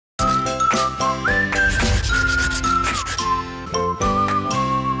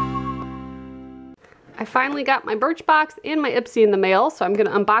finally got my Birchbox and my Ipsy in the mail, so I'm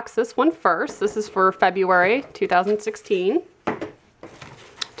gonna unbox this one first. This is for February 2016.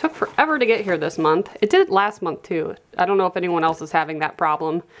 Took forever to get here this month. It did last month too. I don't know if anyone else is having that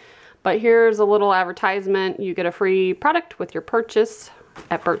problem. But here's a little advertisement. You get a free product with your purchase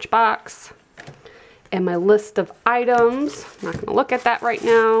at Birchbox. And my list of items. I'm not gonna look at that right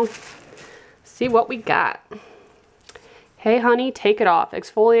now. See what we got. Hey honey, take it off.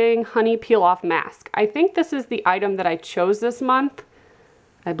 Exfoliating honey peel off mask. I think this is the item that I chose this month.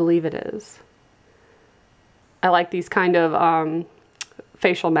 I believe it is. I like these kind of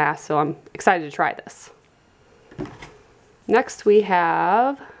facial masks, so I'm excited to try this. Next we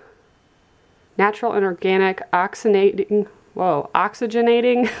have natural and organic oxygenating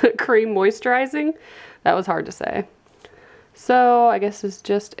cream moisturizing. That was hard to say. So I guess it's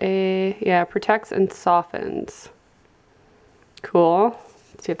just a, yeah, protects and softens. Cool.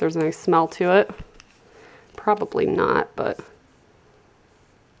 Let's see if there's any smell to it. Probably not, but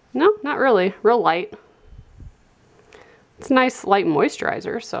no, not really. Real light. It's a nice light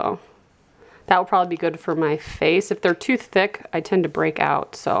moisturizer, so that will probably be good for my face. If they're too thick, I tend to break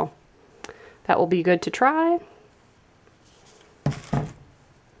out, so that will be good to try.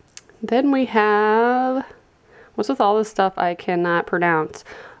 Then we have, what's with all this stuff I cannot pronounce?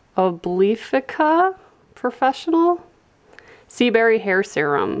 Obliphica Professional Seaberry Hair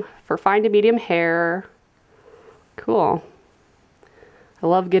Serum for fine to medium hair. Cool. I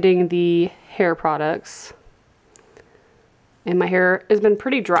love getting the hair products. And my hair has been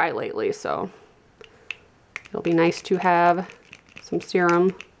pretty dry lately, so it'll be nice to have some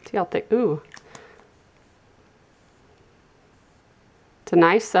serum. See how thick, ooh. It's a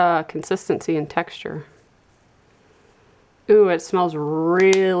nice consistency and texture. Ooh, it smells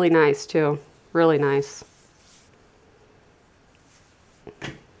really nice too. Really nice.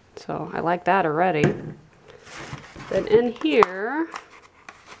 So I like that already. Then in here,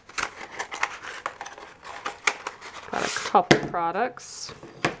 got a couple products.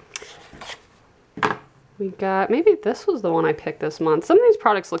 We got, maybe this was the one I picked this month. Some of these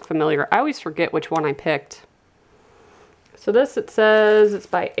products look familiar. I always forget which one I picked. So this, it says it's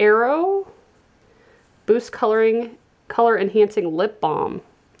by Arrow. Boost color enhancing lip balm.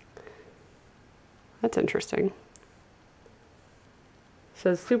 That's interesting. It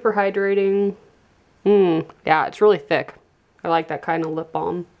says super hydrating. Yeah, it's really thick. I like that kind of lip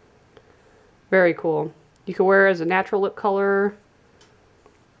balm. Very cool. You can wear it as a natural lip color.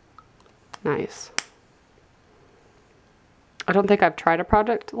 Nice. I don't think I've tried a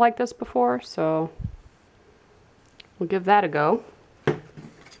product like this before, so we'll give that a go.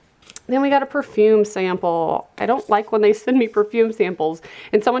 Then we got a perfume sample. I don't like when they send me perfume samples.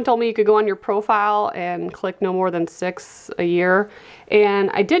 And someone told me you could go on your profile and click no more than 6 a year. And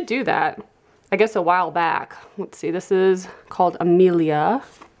I did do that, I guess a while back. Let's see, this is called Emelia.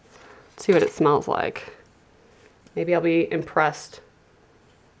 Let's see what it smells like. Maybe I'll be impressed.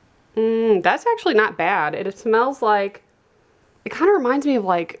 That's actually not bad. It smells like, it kind of reminds me of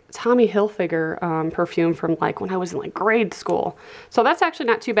like Tommy Hilfiger perfume from like when I was in like grade school. So that's actually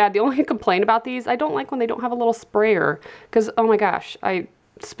not too bad. The only complaint about these, I don't like when they don't have a little sprayer, because oh my gosh, I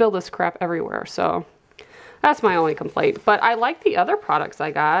spill this crap everywhere. So that's my only complaint. But I like the other products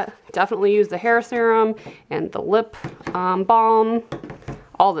I got. Definitely use the hair serum and the lip balm.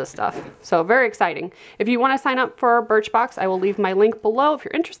 All this stuff. So very exciting. If you want to sign up for Birchbox, I will leave my link below if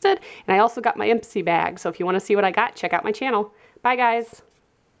you're interested. And I also got my Ipsy bag. So if you want to see what I got, check out my channel. Bye guys.